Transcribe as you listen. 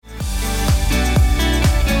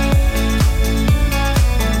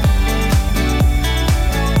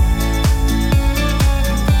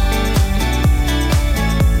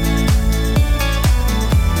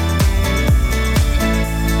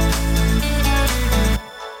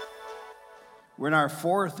We're in our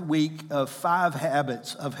fourth week of 5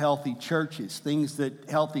 habits of healthy churches, things that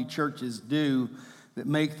healthy churches do that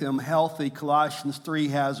make them healthy. Colossians 3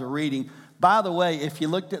 has a reading. By the way, if you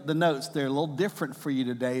looked at the notes, they're a little different for you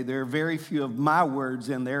today. There are very few of my words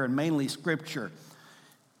in there and mainly scripture.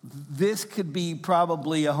 This could be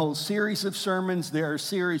probably a whole series of sermons. There are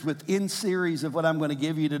series within series of what I'm going to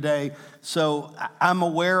give you today. So I'm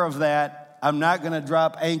aware of that. I'm not going to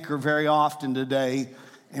drop anchor very often today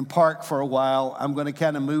and park for a while. I'm going to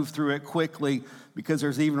kind of move through it quickly because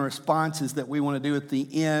there's even responses that we want to do at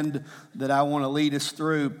the end that I want to lead us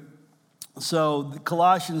through. So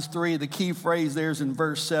Colossians 3, the key phrase there is in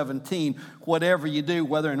verse 17. Whatever you do,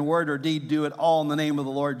 whether in word or deed, do it all in the name of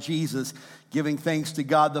the Lord Jesus, giving thanks to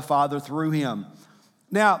God the Father through him.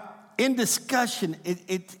 Now, in discussion,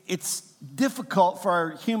 it's difficult for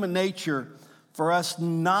our human nature for us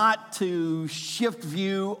not to shift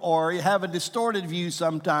view or have a distorted view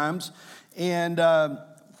sometimes. And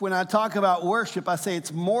when I talk about worship, I say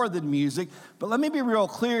it's more than music. But let me be real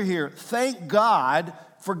clear here. Thank God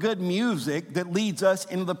for good music that leads us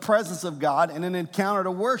into the presence of God and an encounter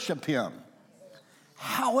to worship him.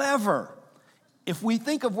 However, if we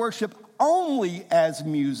think of worship only as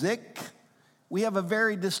music, we have a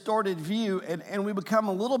very distorted view, and we become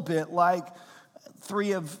a little bit like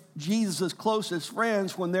 3 of Jesus' closest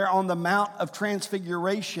friends when they're on the Mount of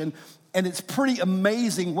Transfiguration, and it's pretty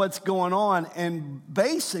amazing what's going on. And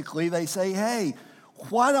basically they say, hey,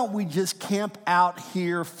 why don't we just camp out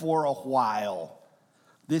here for a while?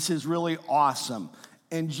 This is really awesome.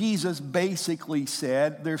 And Jesus basically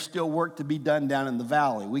said, there's still work to be done down in the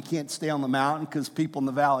valley. We can't stay on the mountain because people in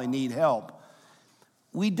the valley need help.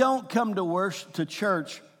 We don't come to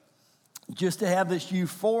church just to have this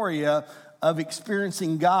euphoria of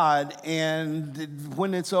experiencing God, and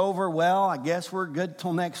when it's over, well, I guess we're good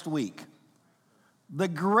till next week. The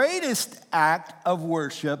greatest act of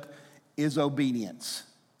worship is obedience.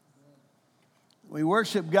 We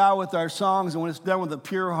worship God with our songs, and when it's done with a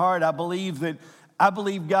pure heart, I believe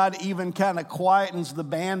God even kind of quietens the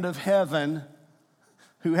band of heaven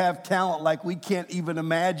who have talent like we can't even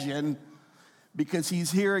imagine, because he's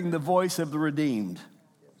hearing the voice of the redeemed.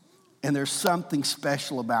 And there's something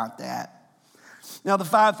special about that. Now, the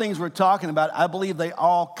 5 things we're talking about, I believe they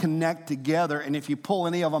all connect together. And if you pull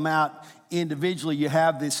any of them out individually, you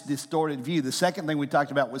have this distorted view. The second thing we talked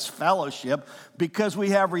about was fellowship. Because we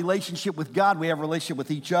have relationship with God, we have relationship with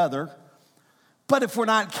each other. But if we're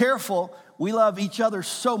not careful, we love each other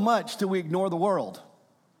so much till we ignore the world.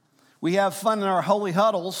 We have fun in our holy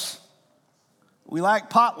huddles. We like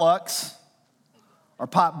potlucks or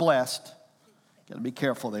pot blessed. Got to be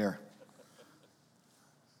careful there.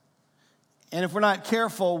 And if we're not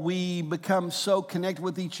careful, we become so connected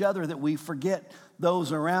with each other that we forget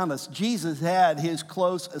those around us. Jesus had his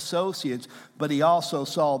close associates, but he also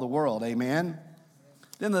saw the world. Amen?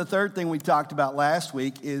 Then the third thing we talked about last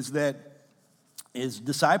week is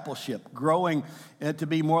discipleship, growing to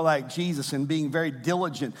be more like Jesus and being very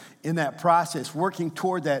diligent in that process, working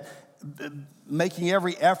toward that, making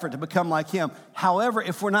every effort to become like him. However,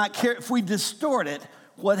 if we distort it,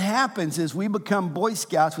 what happens is we become Boy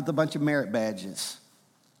Scouts with a bunch of merit badges.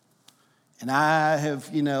 And I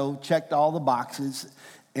have, checked all the boxes,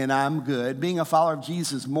 and I'm good. Being a follower of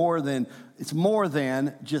Jesus is more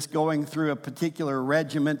than just going through a particular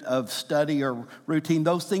regiment of study or routine.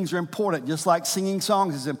 Those things are important, just like singing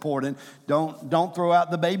songs is important. Don't throw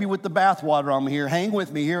out the baby with the bathwater on me here. Hang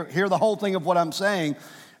with me. Hear the whole thing of what I'm saying.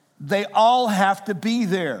 They all have to be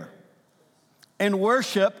there. And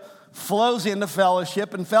worship flows into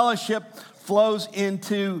fellowship, and fellowship flows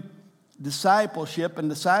into discipleship, and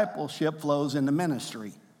discipleship flows into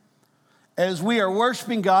ministry. As we are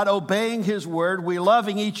worshiping God, obeying his word, we're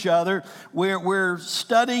loving each other, we're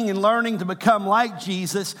studying and learning to become like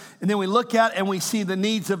Jesus, and then we look out and we see the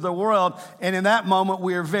needs of the world, and in that moment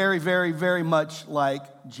we are very, very, very much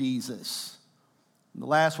like Jesus. And the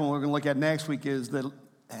last one we're going to look at next week is that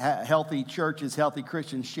healthy churches, healthy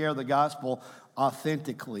Christians share the gospel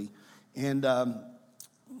authentically. And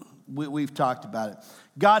we've talked about it.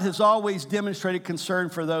 God has always demonstrated concern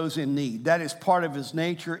for those in need. That is part of his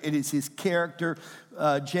nature. It is his character.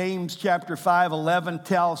 James chapter 5:11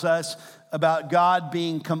 tells us about God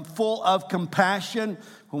being full of compassion.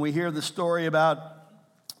 When we hear the story about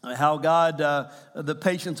how God, the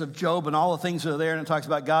patience of Job and all the things that are there, and it talks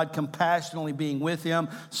about God compassionately being with him.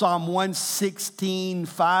 Psalm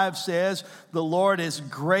 116:5 says, the Lord is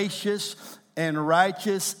gracious and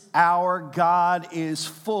righteous, our God is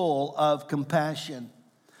full of compassion.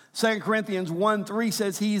 2 Corinthians 1:3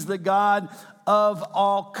 says he's the God of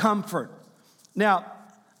all comfort. Now,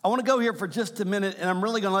 I want to go here for just a minute, and I'm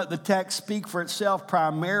really going to let the text speak for itself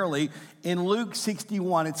primarily. In Luke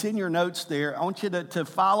 61, it's in your notes there. I want you to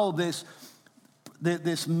follow this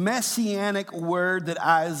messianic word that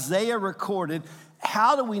Isaiah recorded.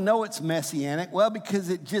 How do we know it's messianic? Well, because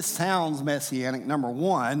it just sounds messianic, number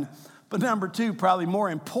one. But number two, probably more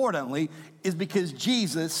importantly, is because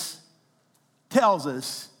Jesus tells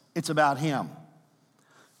us it's about him.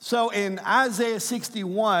 So in Isaiah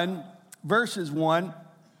 61, verses 1,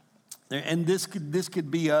 and this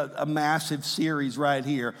could be a massive series right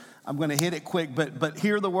here. I'm going to hit it quick, but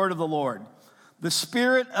hear the word of the Lord. The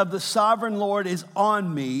Spirit of the sovereign Lord is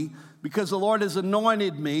on me, because the Lord has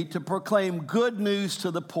anointed me to proclaim good news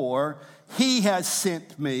to the poor. He has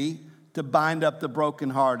sent me to bind up the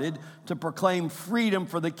brokenhearted, to proclaim freedom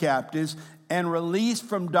for the captives, and release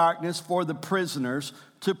from darkness for the prisoners,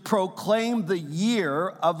 to proclaim the year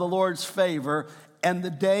of the Lord's favor and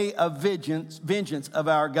the day of vengeance of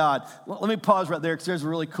our God. Let me pause right there, because there's a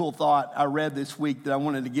really cool thought I read this week that I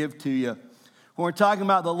wanted to give to you. When we're talking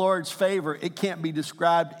about the Lord's favor, it can't be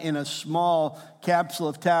described in a small capsule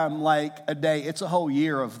of time like a day. It's a whole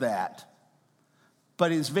year of that.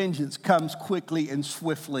 But his vengeance comes quickly and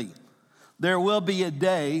swiftly. There will be a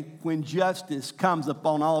day when justice comes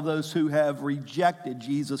upon all of those who have rejected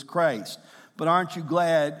Jesus Christ. But aren't you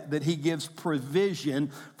glad that he gives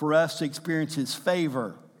provision for us to experience his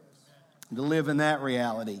favor, to live in that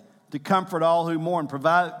reality, to comfort all who mourn,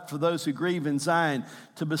 provide for those who grieve in Zion,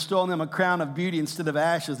 to bestow on them a crown of beauty instead of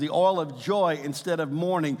ashes, the oil of joy instead of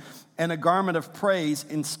mourning, and a garment of praise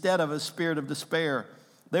instead of a spirit of despair.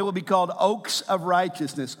 They will be called oaks of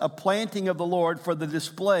righteousness, a planting of the Lord for the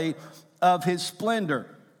display of his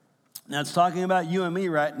splendor. Now, it's talking about you and me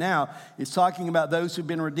right now. It's talking about those who've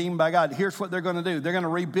been redeemed by God. Here's what they're going to do. They're going to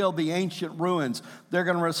rebuild the ancient ruins. They're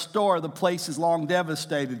going to restore the places long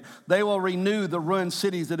devastated. They will renew the ruined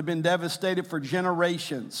cities that have been devastated for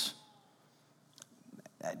generations.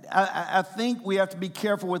 I think we have to be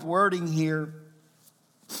careful with wording here.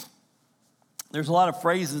 There's a lot of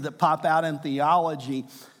phrases that pop out in theology,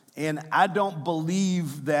 and I don't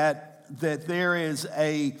believe that there is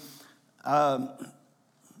a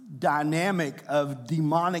dynamic of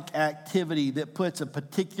demonic activity that puts a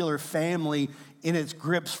particular family in its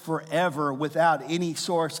grips forever without any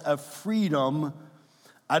source of freedom.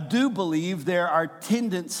 I do believe there are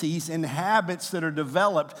tendencies and habits that are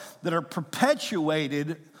developed that are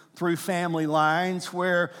perpetuated through family lines,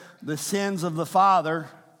 where the sins of the father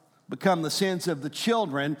become the sins of the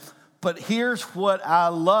children. But here's what I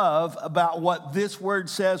love about what this word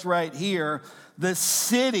says right here. The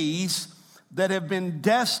cities that have been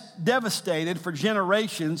devastated for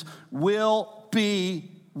generations will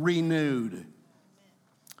be renewed.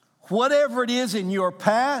 Whatever it is in your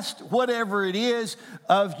past, whatever it is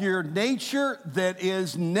of your nature that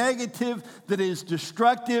is negative, that is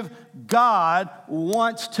destructive, God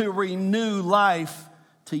wants to renew life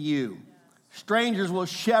to you. Strangers will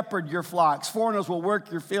shepherd your flocks. Foreigners will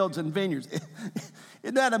work your fields and vineyards.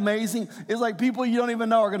 Isn't that amazing? It's like people you don't even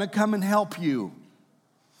know are going to come and help you.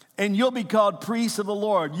 And you'll be called priests of the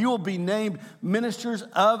Lord. You will be named ministers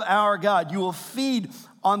of our God. You will feed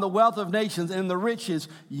on the wealth of nations, and in the riches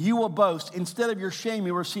you will boast. Instead of your shame,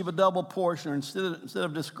 you will receive a double portion. Instead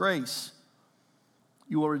of disgrace,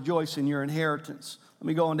 you will rejoice in your inheritance. Let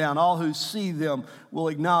me go on down. All who see them will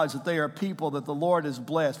acknowledge that they are people that the Lord has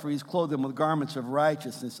blessed, for he's clothed them with garments of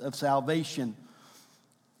righteousness, of salvation.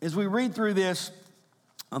 As we read through this,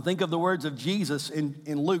 I think of the words of Jesus in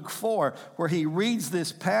Luke 4, where he reads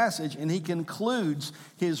this passage and he concludes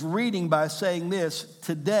his reading by saying this: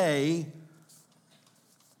 today,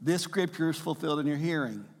 this scripture is fulfilled in your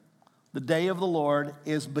hearing. The day of the Lord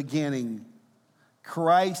is beginning.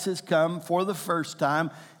 Christ has come for the first time.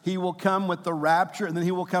 He will come with the rapture, and then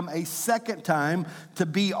he will come a second time to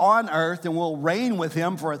be on earth, and we'll reign with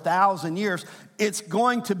him for 1,000 years. It's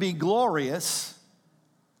going to be glorious.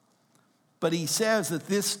 But he says that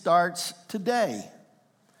this starts today.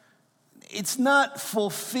 It's not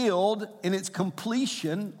fulfilled in its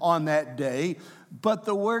completion on that day, but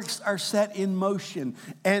the works are set in motion,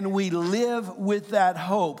 and we live with that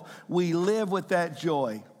hope. We live with that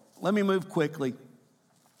joy. Let me move quickly.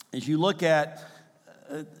 As you look at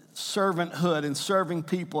servanthood and serving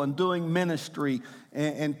people and doing ministry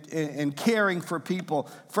and caring for people,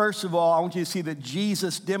 first of all, I want you to see that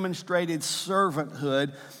Jesus demonstrated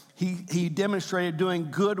servanthood. He demonstrated doing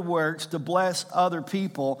good works to bless other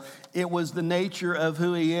people. It was the nature of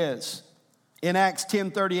who he is. In Acts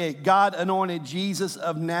 10:38, God anointed Jesus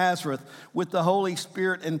of Nazareth with the Holy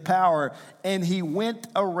Spirit and power, and he went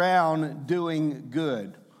around doing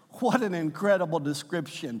good. What an incredible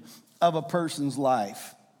description of a person's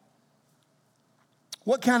life.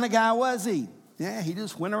 What kind of guy was he? Yeah, he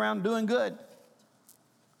just went around doing good.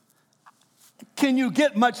 Can you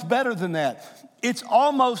get much better than that? It's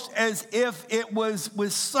almost as if it was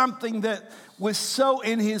something that was so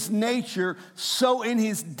in his nature, so in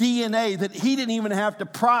his DNA, that he didn't even have to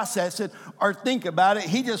process it or think about it.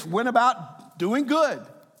 He just went about doing good,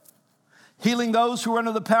 healing those who were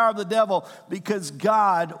under the power of the devil, because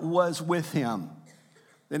God was with him.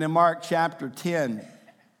 Then in Mark chapter 10,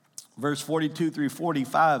 verse 42 through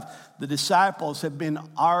 45, the disciples have been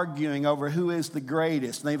arguing over who is the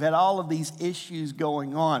greatest. And they've had all of these issues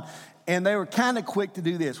going on. And they were kind of quick to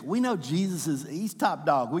do this. We know Jesus he's top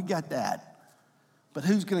dog. We got that. But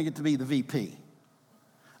who's going to get to be the VP?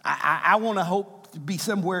 I want to hope to be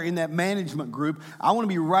somewhere in that management group. I want to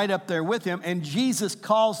be right up there with him. And Jesus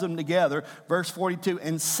calls them together, verse 42,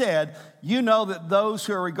 and said, you know that those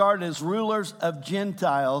who are regarded as rulers of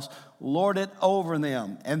Gentiles lord it over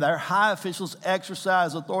them, and their high officials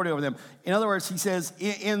exercise authority over them. In other words, he says,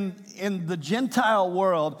 in the Gentile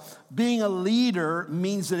world, being a leader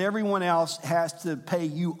means that everyone else has to pay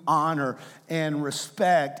you honor and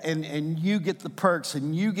respect, and you get the perks,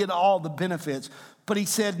 and you get all the benefits. But he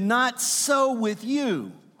said, not so with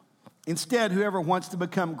you. Instead, whoever wants to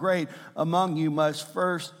become great among you must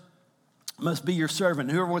be your servant.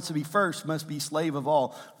 Whoever wants to be first must be slave of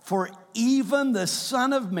all. For even the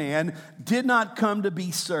Son of Man did not come to be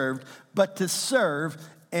served, but to serve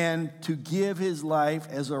and to give his life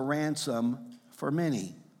as a ransom for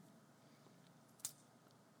many.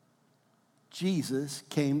 Jesus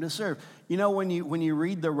came to serve. You know, when you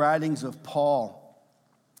read the writings of Paul,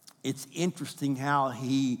 it's interesting how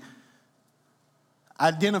he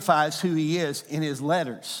identifies who he is in his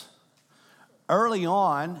letters. Early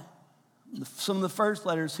on, some of the first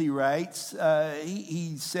letters he writes,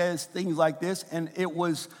 he says things like this, and it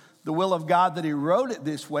was the will of God that he wrote it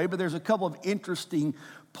this way, but there's a couple of interesting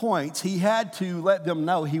points. He had to let them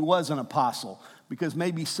know he was an apostle, because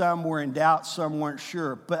maybe some were in doubt, some weren't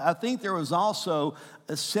sure. But I think there was also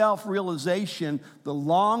a self-realization, the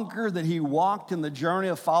longer that he walked in the journey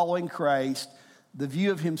of following Christ, the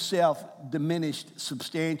view of himself diminished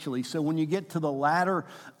substantially. So when you get to the latter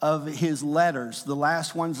of his letters, the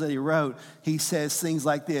last ones that he wrote, he says things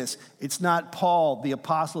like this. It's not Paul, the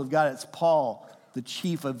apostle of God. It's Paul, the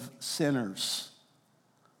chief of sinners.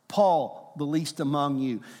 Paul, the least among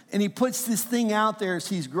you. And he puts this thing out there as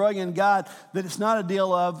he's growing in God, that it's not a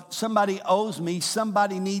deal of somebody owes me,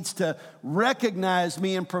 somebody needs to recognize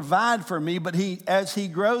me and provide for me. But as he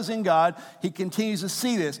grows in God, he continues to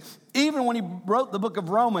see this. Even when he wrote the book of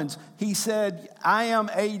Romans, he said, I am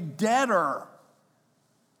a debtor.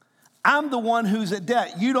 I'm the one who's at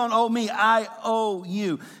debt. You don't owe me, I owe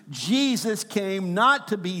you. Jesus came not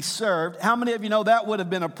to be served. How many of you know that would have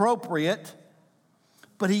been appropriate?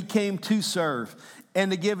 But he came to serve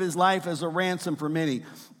and to give his life as a ransom for many.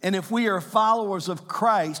 And if we are followers of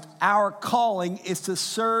Christ, our calling is to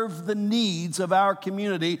serve the needs of our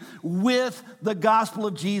community with the gospel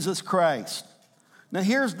of Jesus Christ. Now,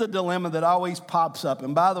 here's the dilemma that always pops up.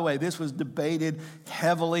 And by the way, this was debated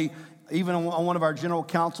heavily, even on one of our general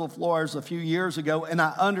council floors a few years ago. And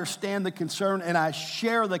I understand the concern and I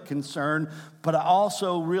share the concern, but I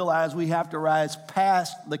also realize we have to rise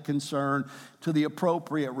past the concern to the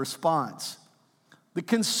appropriate response. The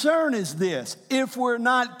concern is this: if we're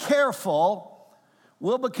not careful,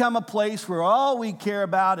 we'll become a place where all we care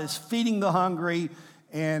about is feeding the hungry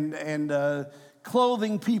and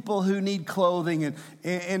clothing people who need clothing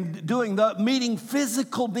and meeting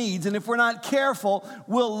physical needs. And if we're not careful,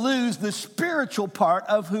 we'll lose the spiritual part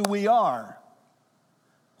of who we are.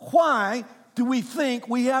 Why do we think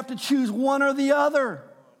we have to choose one or the other?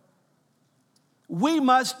 We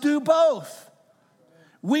must do both.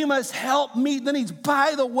 We must help meet the needs.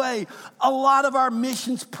 By the way, a lot of our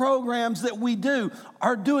missions programs that we do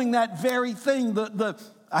are doing that very thing.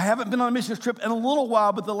 I haven't been on a missions trip in a little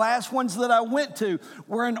while, but the last ones that I went to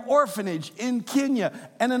were an orphanage in Kenya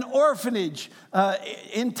and an orphanage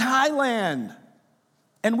in Thailand.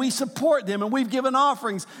 And we support them, and we've given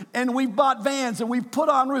offerings, and we've bought vans, and we've put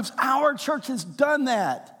on roofs. Our church has done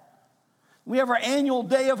that. We have our annual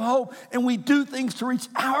Day of Hope, and we do things to reach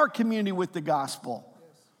our community with the gospel.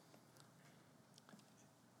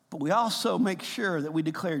 But we also make sure that we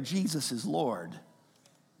declare Jesus is Lord.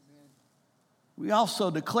 We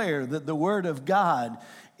also declare that the Word of God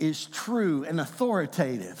is true and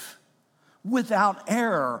authoritative. without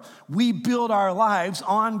error. We build our lives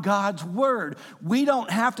on God's word. We don't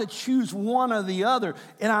have to choose one or the other.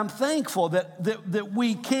 And I'm thankful that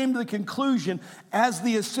we came to the conclusion as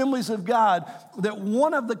the Assemblies of God that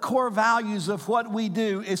one of the core values of what we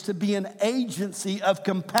do is to be an agency of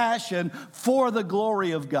compassion for the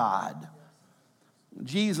glory of God.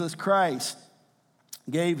 Jesus Christ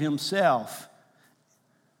gave himself.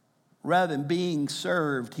 Rather than being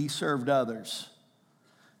served, he served others.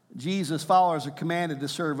 Jesus' followers are commanded to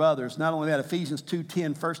serve others. Not only that, Ephesians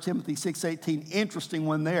 2:10, 1 Timothy 6:18, interesting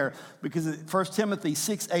one there, because 1 Timothy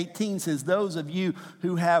 6:18 says, those of you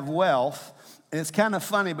who have wealth, and it's kind of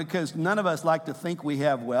funny because none of us like to think we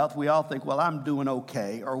have wealth. We all think, well, I'm doing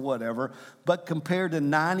okay or whatever. But compared to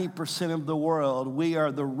 90% of the world, we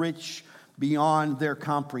are the rich beyond their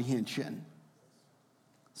comprehension.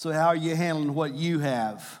 So how are you handling what you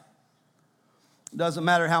have? It doesn't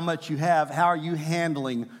matter how much you have. How are you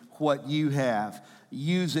handling what you have?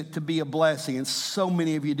 Use it to be a blessing. And so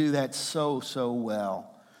many of you do that so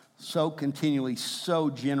well. So continually, so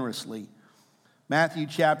generously. Matthew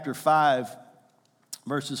chapter 5,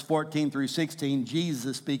 verses 14 through 16, Jesus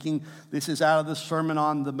is speaking. This is out of the Sermon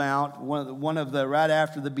on the Mount, one of the, right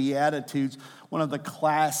after the Beatitudes, one of the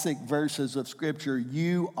classic verses of Scripture.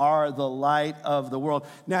 You are the light of the world.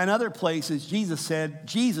 Now, in other places, Jesus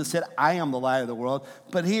said, I am the light of the world.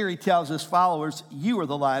 But here he tells his followers, you are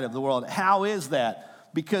the light of the world. How is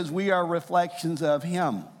that? Because we are reflections of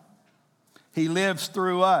him. He lives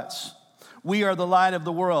through us. We are the light of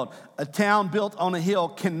the world. A town built on a hill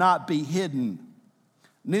cannot be hidden.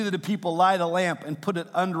 Neither do people light a lamp and put it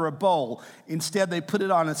under a bowl. Instead, they put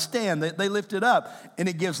it on a stand. They lift it up, and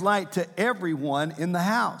it gives light to everyone in the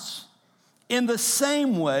house. In the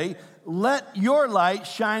same way, let your light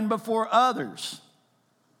shine before others.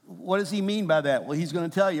 What does he mean by that? Well, he's going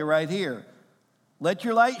to tell you right here. Let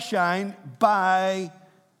your light shine by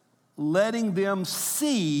letting them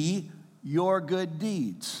see your good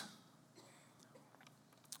deeds.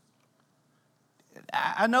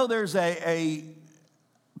 I know there's a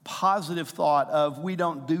positive thought of we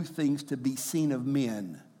don't do things to be seen of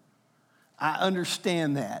men. I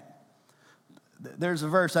understand that. There's a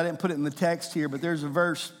verse, I didn't put it in the text here, but there's a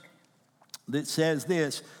verse that says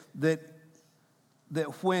this, that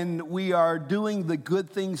when we are doing the good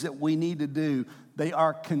things that we need to do, they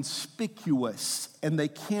are conspicuous and they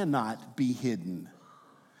cannot be hidden.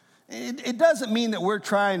 It doesn't mean that we're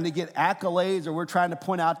trying to get accolades or we're trying to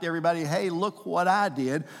point out to everybody, hey, look what I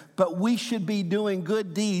did. But we should be doing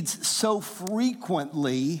good deeds so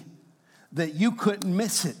frequently that you couldn't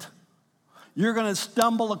miss it. You're going to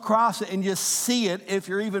stumble across it and just see it if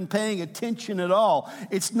you're even paying attention at all.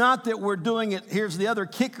 It's not that we're doing it. Here's the other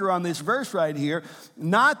kicker on this verse right here.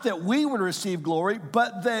 Not that we would receive glory,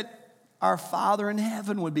 but that our Father in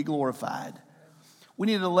heaven would be glorified. We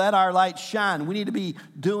need to let our light shine. We need to be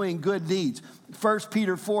doing good deeds. 1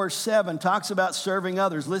 Peter 4:7 talks about serving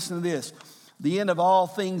others. Listen to this. The end of all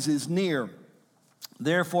things is near.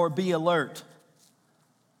 Therefore, be alert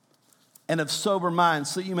and of sober mind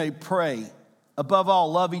so you may pray. Above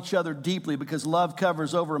all, love each other deeply because love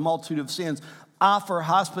covers over a multitude of sins. Offer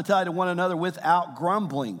hospitality to one another without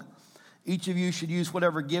grumbling. Each of you should use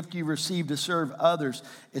whatever gift you receive to serve others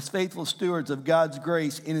as faithful stewards of God's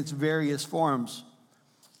grace in its various forms.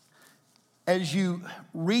 As you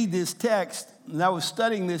read this text, and I was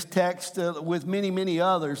studying this text with many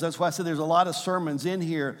others. That's why I said there's a lot of sermons in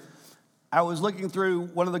here. I was looking through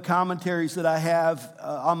one of the commentaries that I have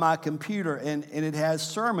on my computer, and it has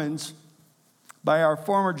sermons by our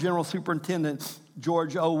former General Superintendent,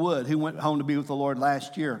 George O. Wood, who went home to be with the Lord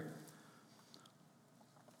last year.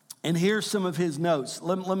 And here's some of his notes.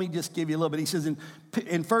 Let me just give you a little bit. He says in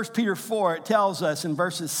 1 Peter 4, it tells us in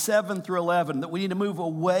verses 7 through 11 that we need to move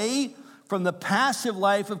away from the passive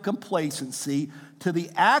life of complacency to the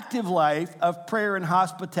active life of prayer and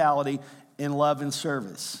hospitality in love and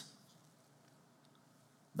service.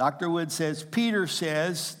 Dr. Wood says, Peter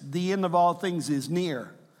says, the end of all things is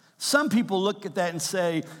near. Some people look at that and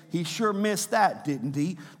say, he sure missed that, didn't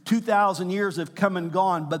he? 2,000 years have come and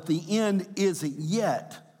gone, but the end isn't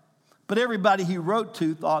yet. But everybody he wrote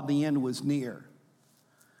to thought the end was near.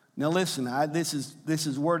 Now listen, this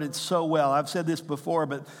is worded so well. I've said this before,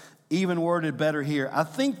 but even worded better here. I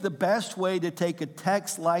think the best way to take a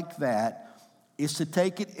text like that is to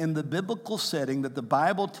take it in the biblical setting that the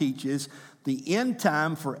Bible teaches. The end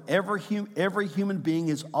time for every human being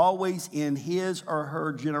is always in his or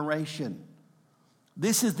her generation.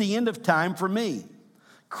 This is the end of time for me.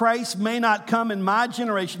 Christ may not come in my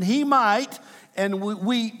generation. He might, and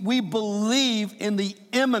we believe in the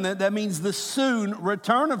imminent, that means the soon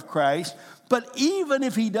return of Christ. But even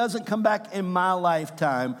if he doesn't come back in my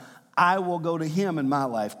lifetime, I will go to him in my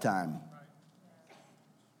lifetime.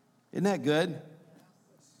 Isn't that good?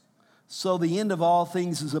 So the end of all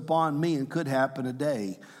things is upon me and could happen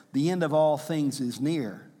today. The end of all things is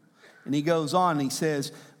near. And he goes on, and he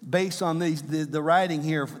says, based on the writing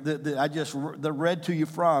here that I just read to you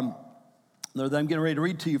from, that I'm getting ready to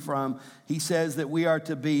read to you from, he says that we are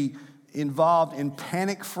to be involved in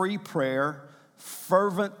panic-free prayer,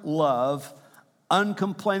 fervent love,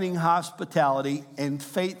 uncomplaining hospitality, and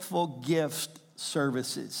faithful gift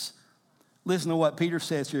services. Listen to what Peter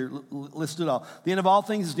says here. Let's do it all. The end of all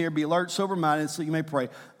things is near. Be alert, sober-minded, so you may pray.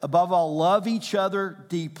 Above all, love each other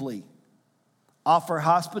deeply. Offer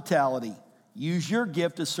hospitality. Use your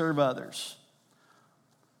gift to serve others.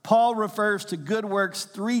 Paul refers to good works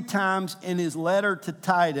 3 times in his letter to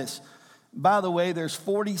Titus. By the way, there's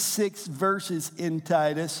 46 verses in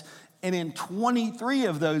Titus, and in 23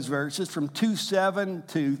 of those verses, from 2:7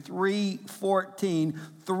 to 3:14,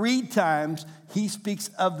 3 times he speaks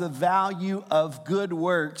of the value of good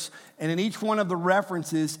works. And in each one of the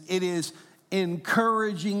references, it is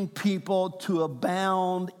encouraging people to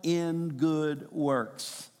abound in good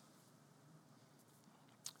works.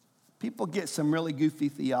 People get some really goofy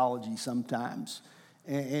theology sometimes.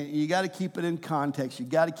 And you got to keep it in context. You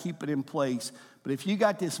got to keep it in place. But if you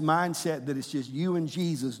got this mindset that it's just you and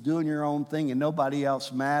Jesus doing your own thing and nobody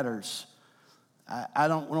else matters, I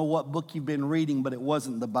don't know what book you've been reading, but it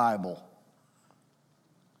wasn't the Bible.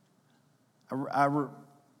 I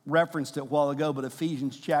referenced it a while ago, but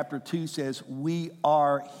Ephesians chapter 2 says, we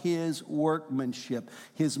are his workmanship,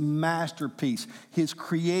 his masterpiece, his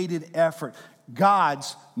created effort,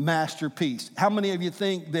 God's masterpiece. How many of you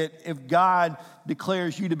think that if God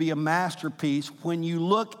declares you to be a masterpiece, when you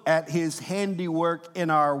look at his handiwork in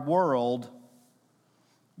our world,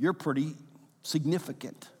 you're pretty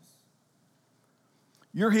significant?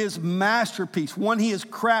 You're his masterpiece, one he has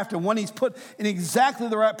crafted, one he's put in exactly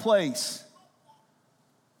the right place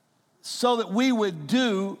so that we would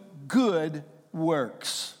do good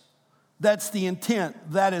works. That's the intent.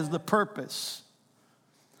 That is the purpose.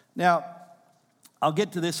 Now, I'll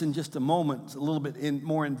get to this in just a moment, a little bit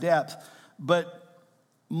more in depth, but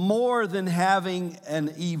more than having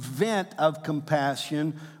an event of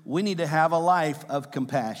compassion, we need to have a life of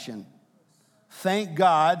compassion. Thank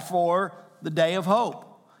God for the Day of Hope.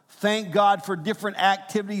 Thank God for different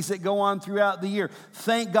activities that go on throughout the year.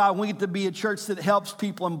 Thank God we get to be a church that helps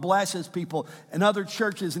people and blesses people, and other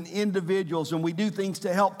churches and individuals, and we do things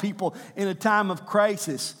to help people in a time of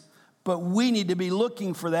crisis. But we need to be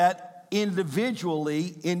looking for that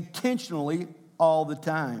individually, intentionally, all the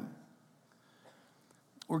time.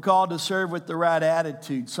 We're called to serve with the right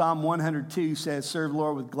attitude. Psalm 102 says, serve the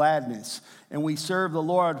Lord with gladness. And we serve the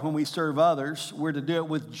Lord when we serve others. We're to do it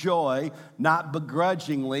with joy, not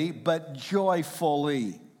begrudgingly, but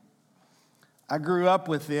joyfully. I grew up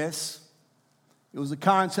with this. It was the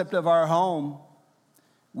concept of our home.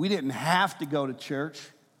 We didn't have to go to church.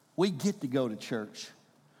 We get to go to church.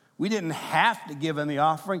 We didn't have to give in the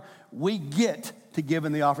offering. We get to give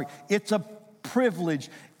in the offering. It's a privilege.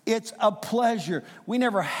 It's a pleasure. We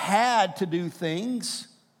never had to do things.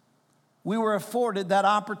 We were afforded that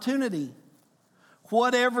opportunity.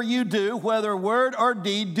 Whatever you do, whether word or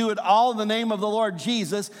deed, do it all in the name of the Lord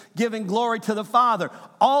Jesus, giving glory to the Father.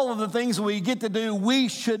 All of the things we get to do, we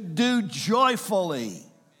should do joyfully.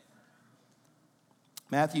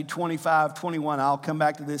 Matthew 25:21, I'll come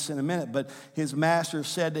back to this in a minute, but his master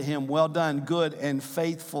said to him, well done, good and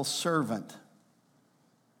faithful servant.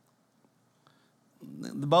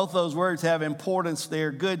 Both those words have importance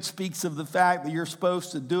there. Good speaks of the fact that you're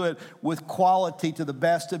supposed to do it with quality to the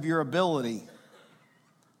best of your ability.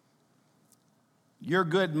 Your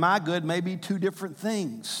good and my good may be 2 different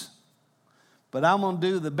things. But I'm going to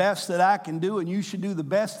do the best that I can do, and you should do the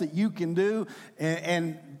best that you can do.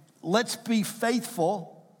 And let's be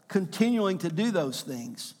faithful, continuing to do those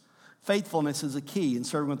things. Faithfulness is a key in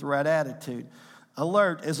serving with the right attitude.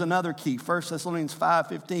 Alert is another key. 1 Thessalonians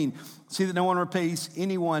 5:15. See that no one repays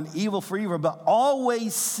anyone evil for evil, but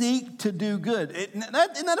always seek to do good. Isn't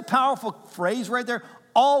that a powerful phrase right there?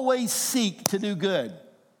 Always seek to do good.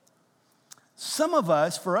 Some of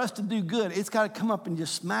us, for us to do good, it's got to come up and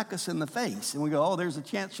just smack us in the face. And we go, oh, there's a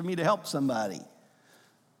chance for me to help somebody.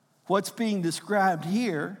 What's being described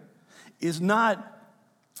here is not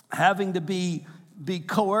having to be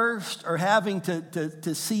coerced or having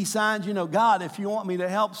to see signs. You know, God, if you want me to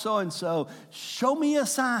help so-and-so, show me a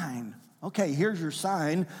sign. Okay, here's your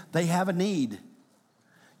sign. They have a need.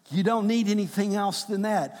 You don't need anything else than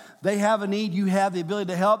that. They have a need. You have the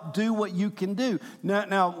ability to help. Do what you can do.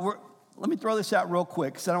 Now let me throw this out real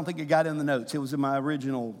quick because I don't think it got in the notes. It was in my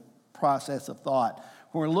original process of thought.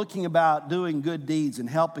 When we're looking about doing good deeds and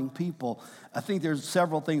helping people, I think there's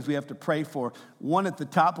several things we have to pray for. One at the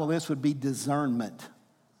top of the list would be discernment.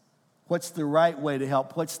 What's the right way to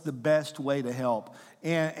help? What's the best way to help?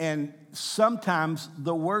 And sometimes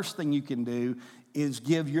the worst thing you can do is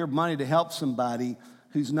give your money to help somebody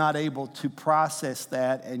who's not able to process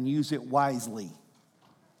that and use it wisely.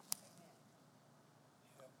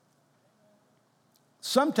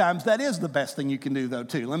 Sometimes that is the best thing you can do, though,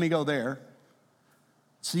 too. Let me go there.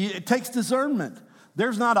 See, it takes discernment.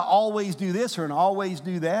 There's not an always do this or an always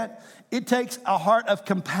do that. It takes a heart of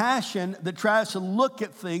compassion that tries to look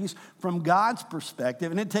at things from God's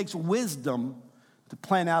perspective, and it takes wisdom to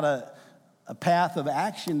plan out a path of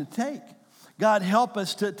action to take. God, help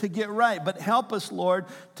us to get right, but help us, Lord,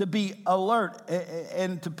 to be alert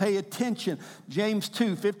and to pay attention. James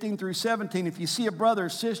 2, 15 through 17, if you see a brother or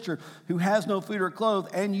sister who has no food or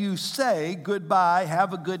clothes and you say, goodbye,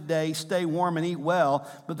 have a good day, stay warm and eat well,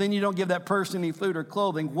 but then you don't give that person any food or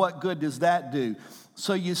clothing, what good does that do?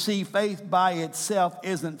 So you see, faith by itself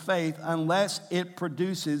isn't faith unless it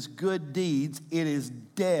produces good deeds. It is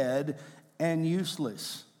dead and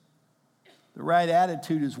useless. The right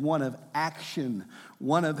attitude is one of action,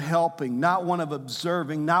 one of helping, not one of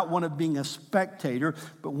observing, not one of being a spectator,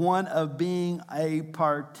 but one of being a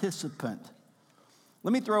participant.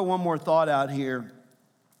 Let me throw one more thought out here,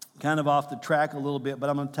 kind of off the track a little bit, but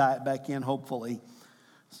I'm going to tie it back in, hopefully.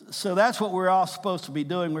 So that's what we're all supposed to be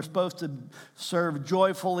doing. We're supposed to serve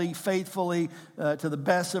joyfully, faithfully, to the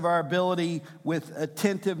best of our ability, with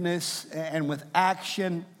attentiveness and with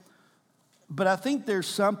action. But I think there's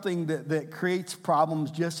something that creates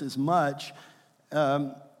problems just as much,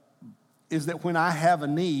 is that when I have a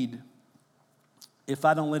need, if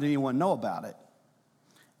I don't let anyone know about it,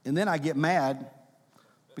 and then I get mad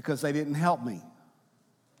because they didn't help me.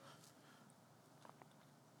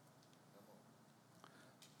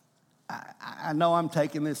 I know I'm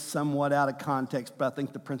taking this somewhat out of context, but I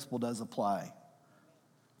think the principle does apply.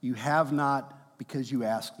 You have not because you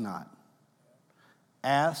ask not.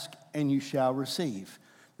 Ask and you shall receive.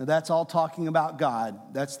 Now that's all talking about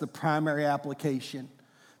God. That's the primary application.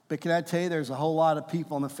 But can I tell you, there's a whole lot of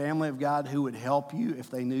people in the family of God who would help you if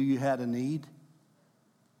they knew you had a need.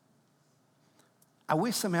 I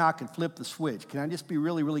wish somehow I could flip the switch. Can I just be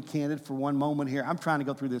really, really candid for one moment here? I'm trying to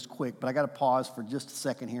go through this quick, but I got to pause for just a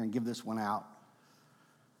second here and give this one out.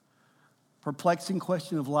 Perplexing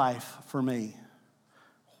question of life for me.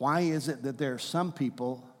 Why is it that there are some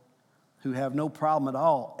people who have no problem at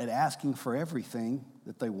all at asking for everything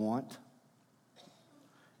that they want?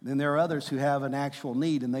 Then there are others who have an actual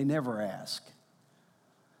need and they never ask.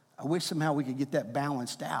 I wish somehow we could get that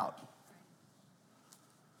balanced out.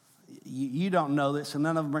 You don't know this, and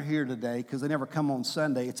none of them are here today because they never come on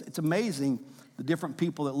Sunday. It's amazing the different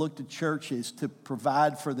people that look to churches to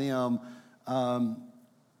provide for them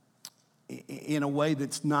in a way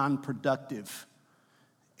that's non-productive.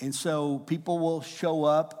 And so people will show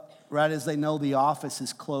up right as they know the office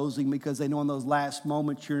is closing because they know in those last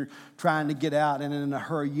moments you're trying to get out, and in a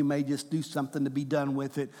hurry you may just do something to be done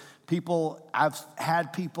with it. I've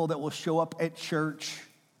had people that will show up at church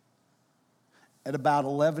at about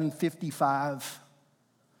 11:55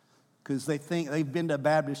 because they think they've been to a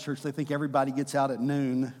Baptist church. They think everybody gets out at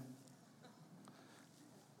noon.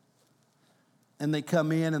 And they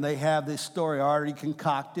come in and they have this story already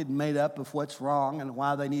concocted and made up of what's wrong and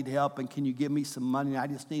why they need help. And can you give me some money? I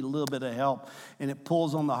just need a little bit of help. And it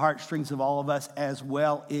pulls on the heartstrings of all of us as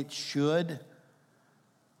well. It should.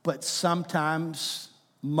 But sometimes,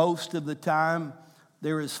 most of the time,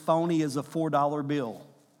 they're as phony as a $4 bill.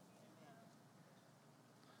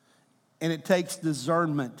 And it takes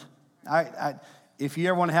discernment. If you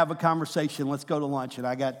ever want to have a conversation, let's go to lunch. And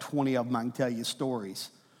I got 20 of them. I can tell you stories.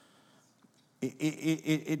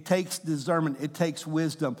 It takes discernment. It takes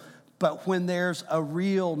wisdom. But when there's a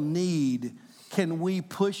real need, can we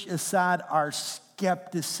push aside our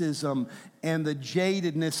skepticism and the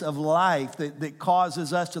jadedness of life that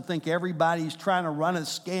causes us to think everybody's trying to run a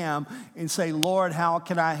scam and say, Lord, how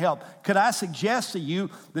can I help? Could I suggest to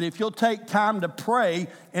you that if you'll take time to pray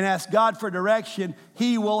and ask God for direction,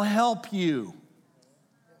 He will help you?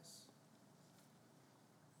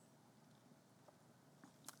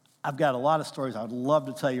 I've got a lot of stories I would love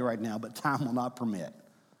to tell you right now, but time will not permit.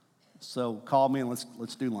 So call me and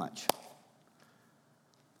let's do lunch.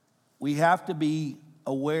 We have to be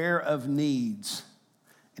aware of needs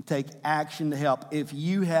and take action to help. If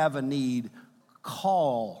you have a need,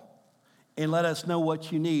 call and let us know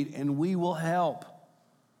what you need, and we will help.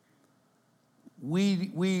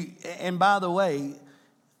 And by the way,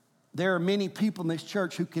 there are many people in this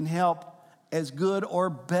church who can help as good or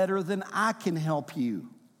better than I can help you.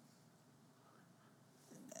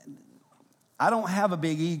 I don't have a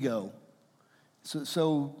big ego.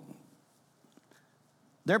 So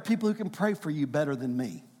there are people who can pray for you better than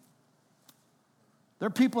me. There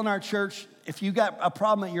are people in our church, if you got a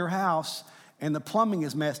problem at your house and the plumbing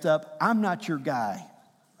is messed up, I'm not your guy.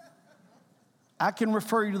 I can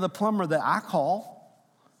refer you to the plumber that I call,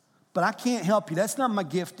 but I can't help you. That's not my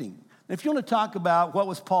gifting. If you want to talk about what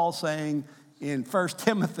was Paul saying in 1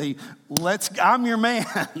 Timothy, I'm your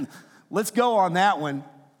man. Let's go on that one.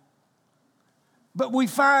 But we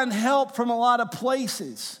find help from a lot of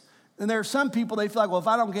places. And there are some people, they feel like, well, if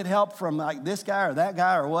I don't get help from like this guy or that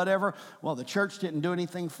guy or whatever, well, the church didn't do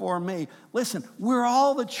anything for me. Listen, we're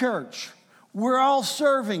all the church. We're all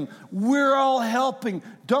serving. We're all helping.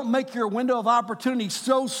 Don't make your window of opportunity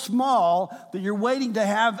so small that you're waiting to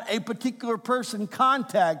have a particular person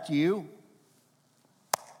contact you.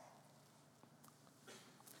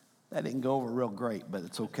 That didn't go over real great, but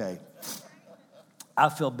it's okay. I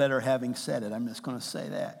feel better having said it. I'm just going to say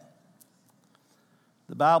that.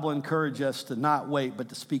 The Bible encourages us to not wait, but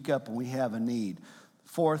to speak up when we have a need.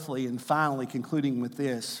 Fourthly, and finally, concluding with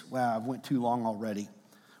this, wow, I've went too long already.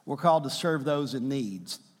 We're called to serve those in need.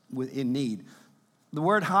 The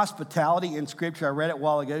word hospitality in Scripture, I read it a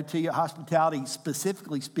while ago to you. Hospitality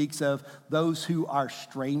specifically speaks of those who are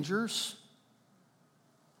strangers,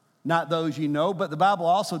 not those you know. But the Bible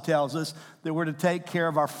also tells us that we're to take care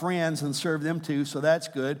of our friends and serve them too, so that's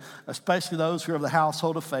good, especially those who are of the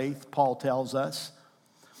household of faith, Paul tells us.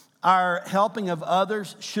 Our helping of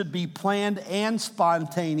others should be planned and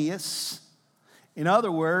spontaneous. In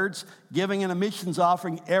other words, giving in a missions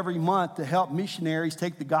offering every month to help missionaries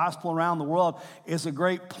take the gospel around the world is a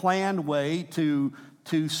great planned way to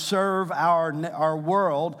serve our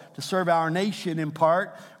world, to serve our nation in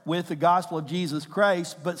part with the gospel of Jesus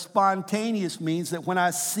Christ. But spontaneous means that when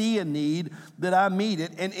I see a need, that I meet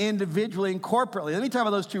it, and individually and corporately. Let me talk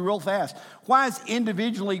about those two real fast. Why is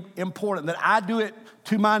individually important? That I do it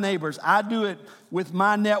to my neighbors. I do it with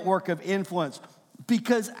my network of influence.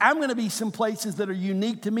 Because I'm going to be some places that are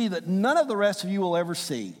unique to me that none of the rest of you will ever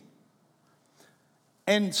see.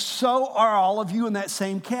 And so are all of you in that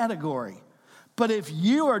same category. But if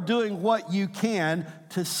you are doing what you can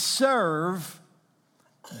to serve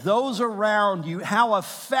those around you, how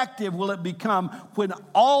effective will it become when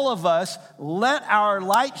all of us let our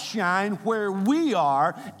light shine where we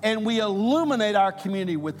are and we illuminate our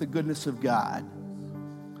community with the goodness of God?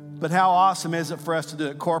 But how awesome is it for us to do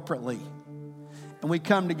it corporately? And we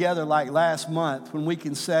come together like last month when we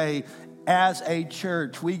can say, as a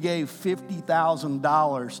church, we gave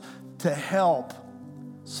 $50,000 to help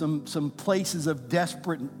some places of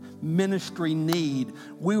desperate ministry need.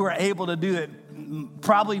 We were able to do it.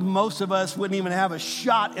 Probably most of us wouldn't even have a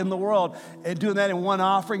shot in the world at doing that in one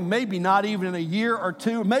offering, maybe not even in a year or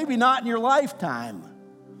two, maybe not in your lifetime.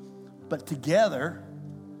 But together,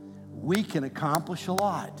 we can accomplish a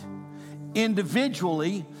lot.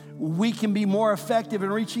 Individually, we can be more effective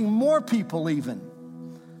in reaching more people even.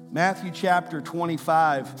 Matthew chapter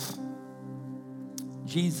 25,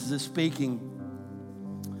 Jesus is speaking,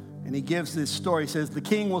 and he gives this story. He says, the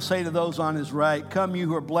king will say to those on his right, come you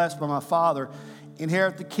who are blessed by my Father,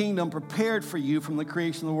 inherit the kingdom prepared for you from the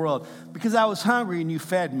creation of the world. Because I was hungry and you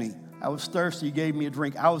fed me. I was thirsty, you gave me a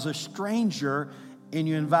drink. I was a stranger and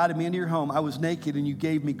you invited me into your home. I was naked and you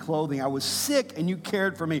gave me clothing. I was sick and you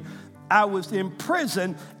cared for me. I was in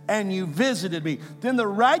prison and you visited me. Then the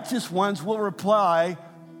righteous ones will reply,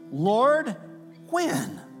 Lord,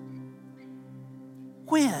 when?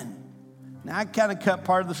 When? Now, I kind of cut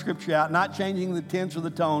part of the scripture out, not changing the tense or the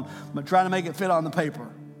tone, but trying to make it fit on the paper.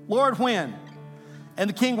 Lord, when? And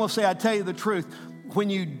the king will say, I tell you the truth, when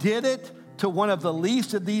you did it to one of the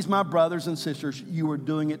least of these, my brothers and sisters, you were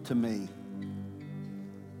doing it to me.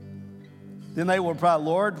 Then they will reply,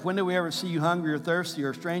 Lord, when did we ever see you hungry or thirsty or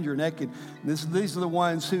a stranger or naked? These are the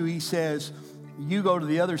ones who he says, you go to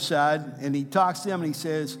the other side. And he talks to them and he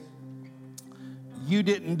says, you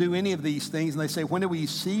didn't do any of these things. And they say, when did we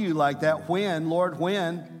see you like that? When, Lord,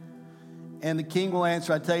 when? And the king will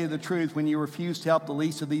answer, I tell you the truth, when you refuse to help the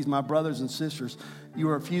least of these, my brothers and sisters, you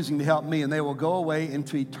are refusing to help me. And they will go away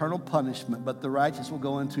into eternal punishment, but the righteous will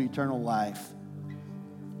go into eternal life.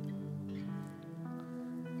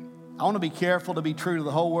 I want to be careful to be true to the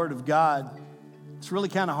whole Word of God. It's really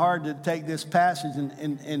kind of hard to take this passage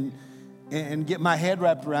and get my head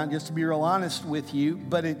wrapped around, just to be real honest with you.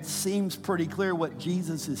 But it seems pretty clear what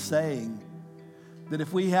Jesus is saying. That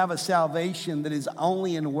if we have a salvation that is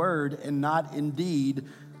only in word and not in deed,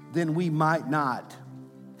 then we might not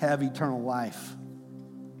have eternal life.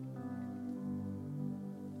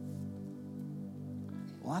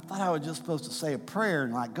 well, I thought I was just supposed to say a prayer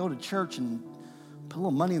and like go to church and put a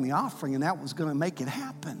little money in the offering and that was going to make it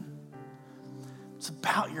happen. It's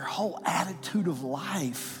about your whole attitude of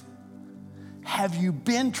life. Have you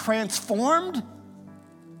been transformed?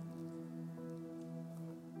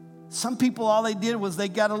 Some people, all they did was they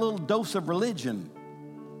got a little dose of religion.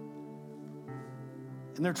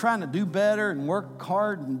 And they're trying to do better and work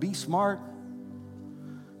hard and be smart,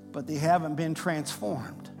 but they haven't been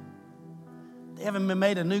transformed. They haven't been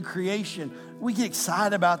made a new creation. We get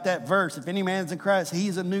excited about that verse. If any man's in Christ,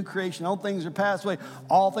 he's a new creation. Old things are passed away.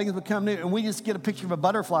 All things become new. And we just get a picture of a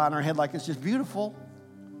butterfly in our head like it's just beautiful.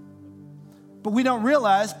 But we don't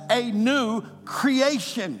realize a new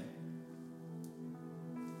creation.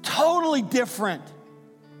 Totally different.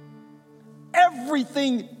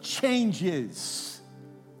 Everything changes.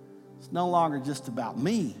 It's no longer just about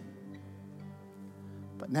me.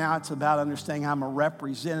 But now it's about understanding I'm a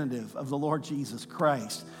representative of the Lord Jesus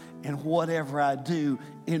Christ. And whatever I do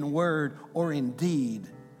in word or in deed,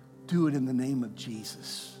 do it in the name of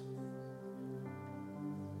Jesus.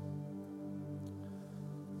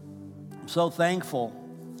 I'm so thankful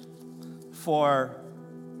for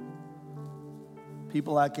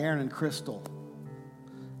people like Aaron and Crystal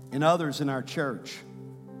and others in our church.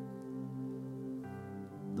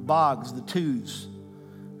 The Boggs, the Twos,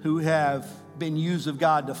 who have been used of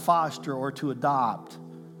God to foster or to adopt.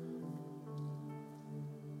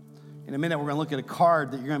 In a minute, we're going to look at a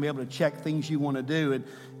card that you're going to be able to check things you want to do.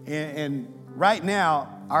 And right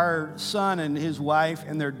now, our son and his wife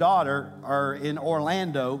and their daughter are in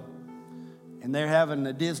Orlando, and they're having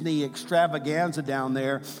a Disney extravaganza down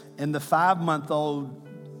there. And the 5-month-old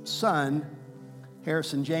son,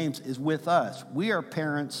 Harrison James, is with us. We are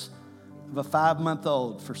parents of a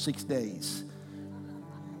 5-month-old for 6 days.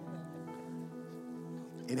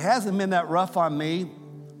 It hasn't been that rough on me,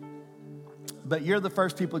 but you're the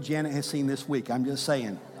first people Janet has seen this week. I'm just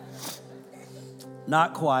saying.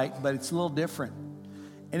 Not quite, but it's a little different.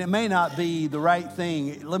 And it may not be the right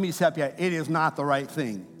thing. Let me just help you out. It is not the right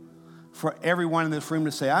thing for everyone in this room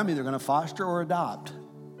to say, I'm either going to foster or adopt.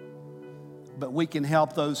 But we can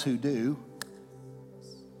help those who do.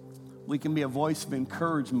 We can be a voice of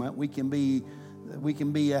encouragement. We can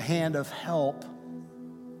be a hand of help.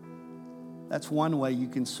 That's one way you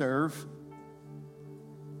can serve.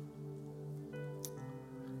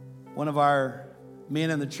 One of our men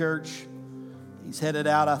in the church, he's headed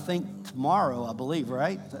out, I think, tomorrow, I believe,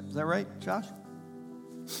 right? Is that right, Josh?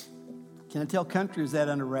 Can I tell country, or is that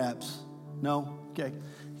under wraps? No? Okay.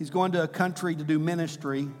 He's going to a country to do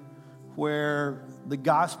ministry where the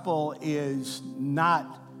gospel is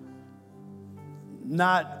not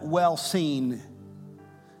well seen,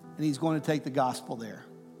 and he's going to take the gospel there.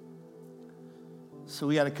 So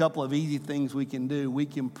we got a couple of easy things we can do. We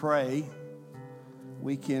can pray.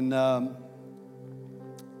 We can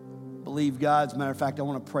believe God. As a matter of fact, I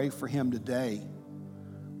want to pray for him today,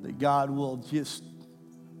 that God will just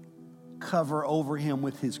cover over him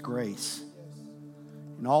with his grace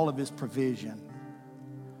and all of his provision.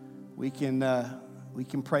 We can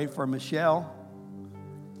pray for Michelle,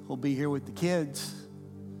 who'll be here with the kids.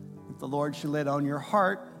 If the Lord should lay it on your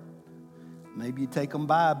heart, maybe you take them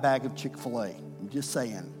by a bag of Chick-fil-A. I'm just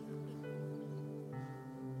saying.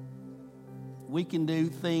 We can do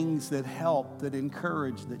things that help, that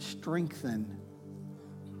encourage, that strengthen.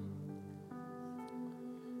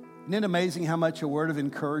 Isn't it amazing how much a word of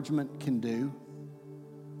encouragement can do?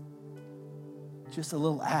 Just a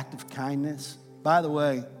little act of kindness. By the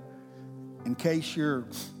way, in case you're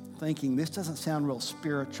thinking, this doesn't sound real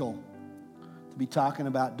spiritual to be talking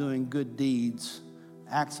about doing good deeds,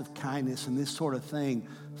 acts of kindness, and this sort of thing.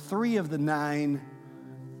 3 of the 9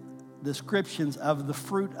 descriptions of the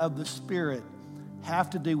fruit of the Spirit have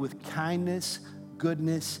to do with kindness,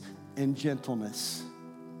 goodness, and gentleness.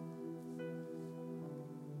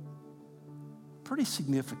 Pretty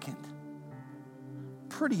significant.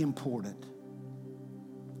 Pretty important.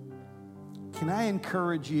 Can I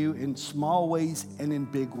encourage you in small ways and in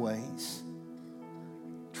big ways?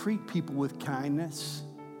 Treat people with kindness.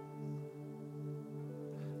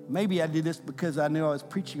 Maybe I did this because I knew I was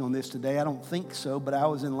preaching on this today. I don't think so, but I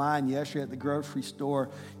was in line yesterday at the grocery store.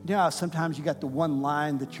 You know how sometimes you got the one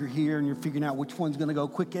line that you're here and you're figuring out which one's going to go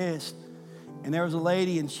quickest. And there was a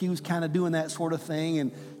lady, and she was kind of doing that sort of thing,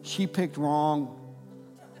 and she picked wrong.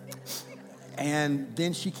 And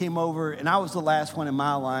then she came over, and I was the last one in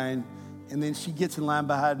my line. And then she gets in line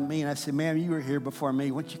behind me, and I said, ma'am, you were here before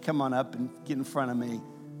me. Why don't you come on up and get in front of me?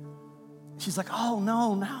 She's like, oh,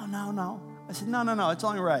 no. I said, no, it's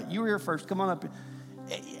only right. You were here first. Come on up.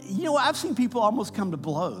 You know, I've seen people almost come to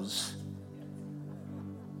blows.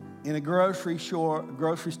 in a grocery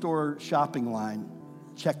store shopping line,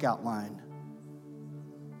 checkout line.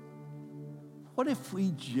 What if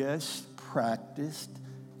we just practiced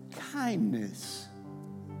kindness?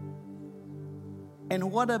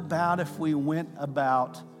 And what about if we went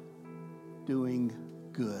about doing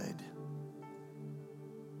good?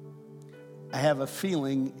 I have a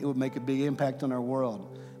feeling it would make a big impact on our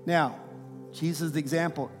world. Now, Jesus'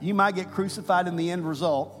 example, you might get crucified in the end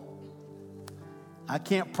result. I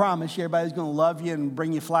can't promise you everybody's going to love you and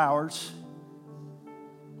bring you flowers.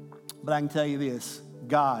 But I can tell you this,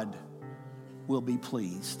 God will be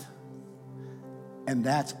pleased. And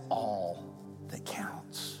that's all that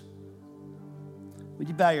counts. Would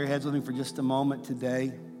you bow your heads with me for just a moment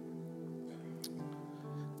today?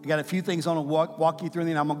 I got a few things I want to walk you through,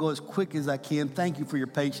 and I'm going to go as quick as I can. Thank you for your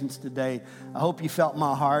patience today. I hope you felt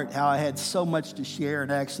my heart, how I had so much to share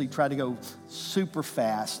and actually try to go super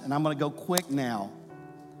fast. And I'm going to go quick now.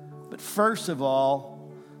 But first of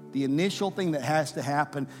all, the initial thing that has to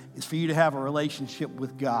happen is for you to have a relationship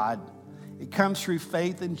with God. It comes through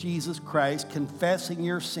faith in Jesus Christ, confessing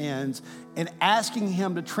your sins, and asking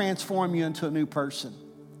Him to transform you into a new person.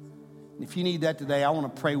 If you need that today, I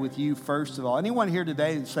want to pray with you first of all. Anyone here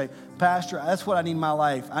today that say, Pastor, that's what I need in my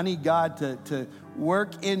life. I need God to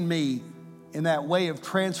work in me in that way of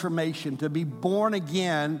transformation, to be born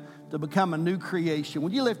again, to become a new creation.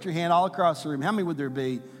 Would you lift your hand all across the room? How many would there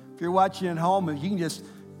be? If you're watching at home, if you can just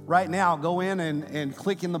right now go in and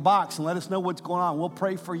click in the box and let us know what's going on. We'll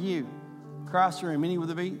pray for you. Across the room, any would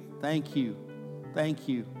there be? Thank you. Thank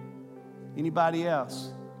you. Anybody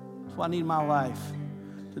else? That's what I need in my life.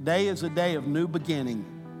 Today is a day of new beginning.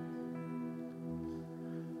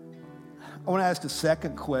 I want to ask a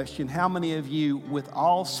second question. How many of you, with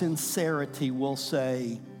all sincerity, will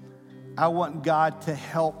say, I want God to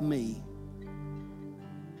help me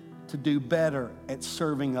to do better at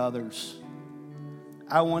serving others?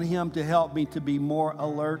 I want Him to help me to be more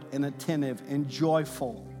alert and attentive and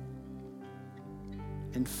joyful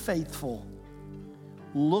and faithful,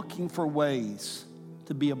 looking for ways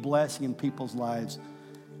to be a blessing in people's lives.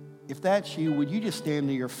 If that's you, would you just stand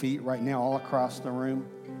to your feet right now all across the room?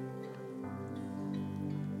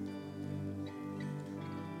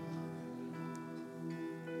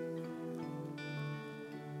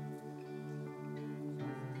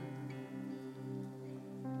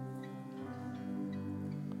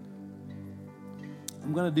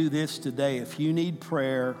 I'm going to do this today. If you need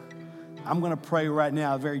prayer, I'm going to pray right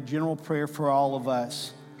now, a very general prayer for all of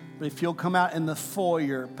us. But if you'll come out in the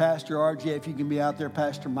foyer, Pastor RJ, if you can be out there,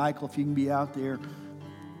 Pastor Michael, if you can be out there,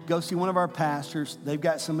 go see one of our pastors. They've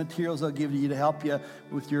got some materials they'll give you to help you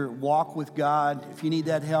with your walk with God. If you need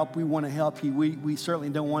that help, we want to help you. We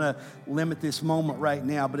certainly don't want to limit this moment right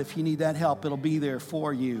now, but if you need that help, it'll be there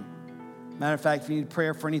for you. Matter of fact, if you need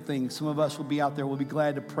prayer for anything, some of us will be out there. We'll be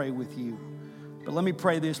glad to pray with you. But let me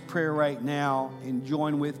pray this prayer right now and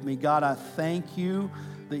join with me. God, I thank you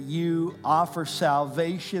that you offer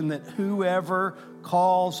salvation, that whoever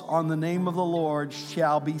calls on the name of the Lord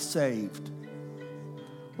shall be saved.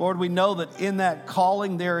 Lord, we know that in that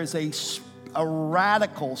calling there is a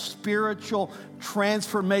radical spiritual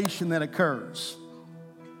transformation that occurs.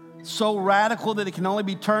 So radical that it can only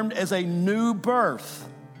be termed as a new birth.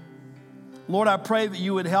 Lord, I pray that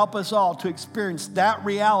you would help us all to experience that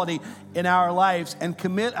reality in our lives and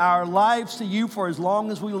commit our lives to you for as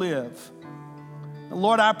long as we live.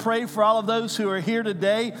 Lord, I pray for all of those who are here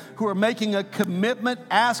today who are making a commitment,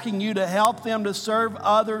 asking you to help them to serve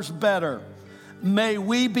others better. May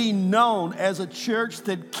we be known as a church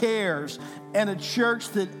that cares and a church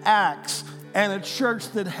that acts and a church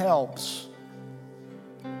that helps.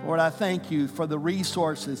 Lord, I thank you for the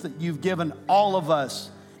resources that you've given all of us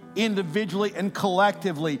individually and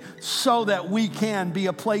collectively so that we can be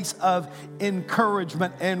a place of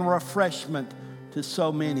encouragement and refreshment to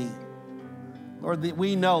so many. Lord, that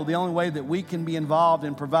we know the only way that we can be involved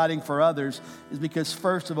in providing for others is because,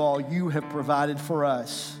 first of all, you have provided for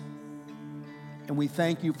us. And we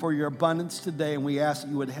thank you for your abundance today, and we ask that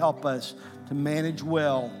you would help us to manage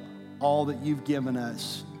well all that you've given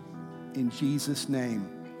us. In Jesus' name,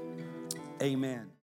 amen.